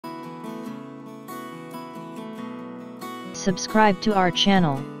Subscribe to our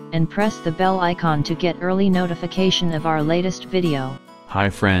channel, and press the bell icon to get early notification of our latest video. Hi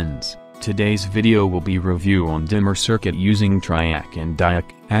friends, today's video will be review on dimmer circuit using Triac and Diac.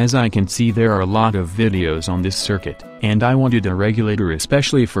 As I can see, there are a lot of videos on this circuit, and I wanted a regulator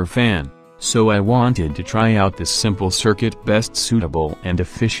especially for fan, so I wanted to try out this simple circuit best suitable and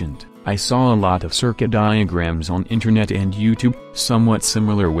efficient. I saw a lot of circuit diagrams on internet and YouTube, somewhat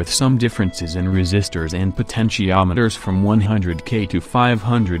similar with some differences in resistors and potentiometers from 100K to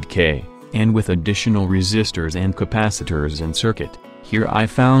 500K, and with additional resistors and capacitors in circuit. Here I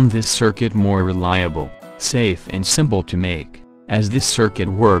found this circuit more reliable, safe and simple to make, as this circuit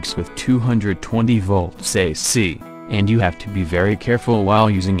works with 220 volts AC, and you have to be very careful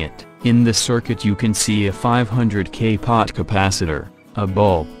while using it. In the circuit you can see a 500K pot capacitor, a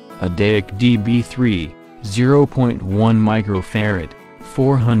bulb, a Diac DB3, 0.1 microfarad,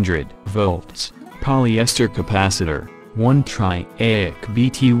 400 volts, polyester capacitor, one Triac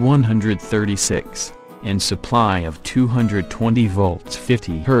BT136, and supply of 220 volts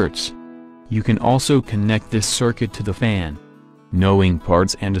 50 Hz. You can also connect this circuit to the fan. Knowing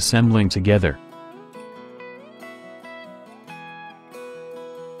parts and assembling together.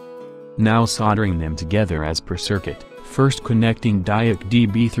 Now soldering them together as per circuit. First connecting Diac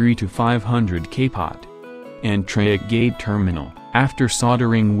DB3 to 500K pot and Triac gate terminal. After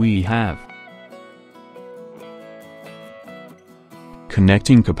soldering we have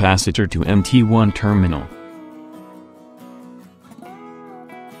connecting capacitor to MT1 terminal.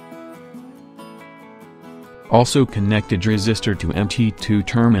 Also connected resistor to MT2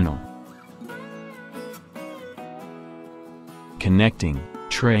 terminal. Connecting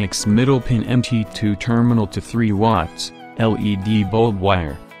Triac's middle pin MT2 terminal to 3 watts, LED bulb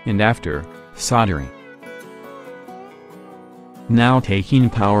wire, and after, soldering. Now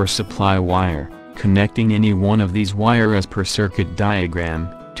taking power supply wire, connecting any one of these wire as per circuit diagram,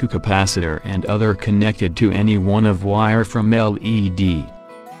 to capacitor and other connected to any one of wire from LED.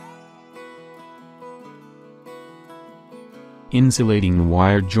 Insulating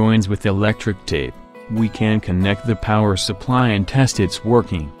wire joins with electric tape. We can connect the power supply and test its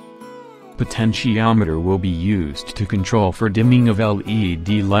working. Potentiometer will be used to control for dimming of LED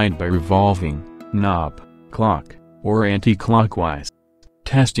light by revolving knob, clock, or anti-clockwise.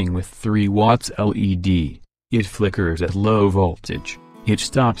 Testing with 3 watts LED. It flickers at low voltage. It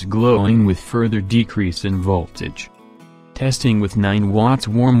stops glowing with further decrease in voltage. Testing with 9 watts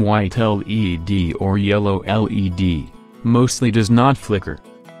warm white LED or yellow LED. Mostly does not flicker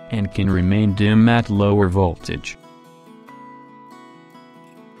and can remain dim at lower voltage.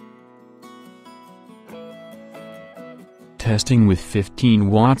 Testing with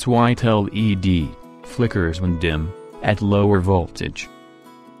 15 watts white LED, flickers when dim, at lower voltage.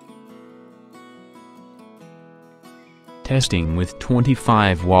 Testing with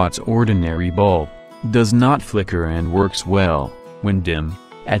 25 watts ordinary bulb, does not flicker and works well, when dim,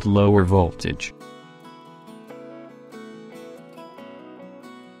 at lower voltage.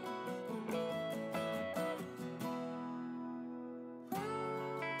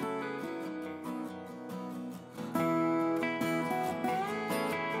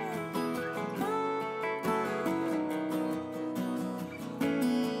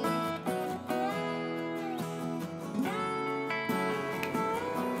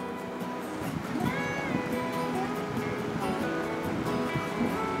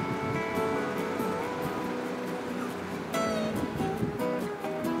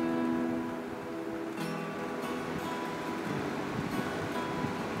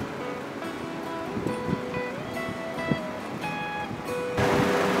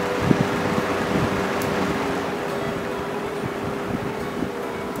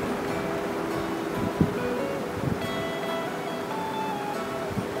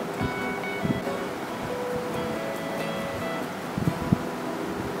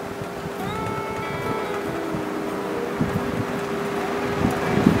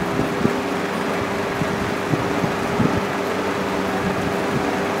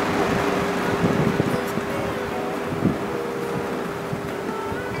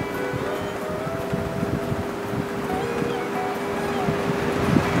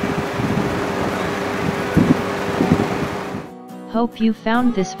 Hope you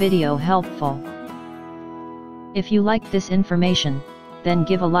found this video helpful. If you like this information, then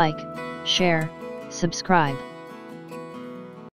give a like, share, subscribe.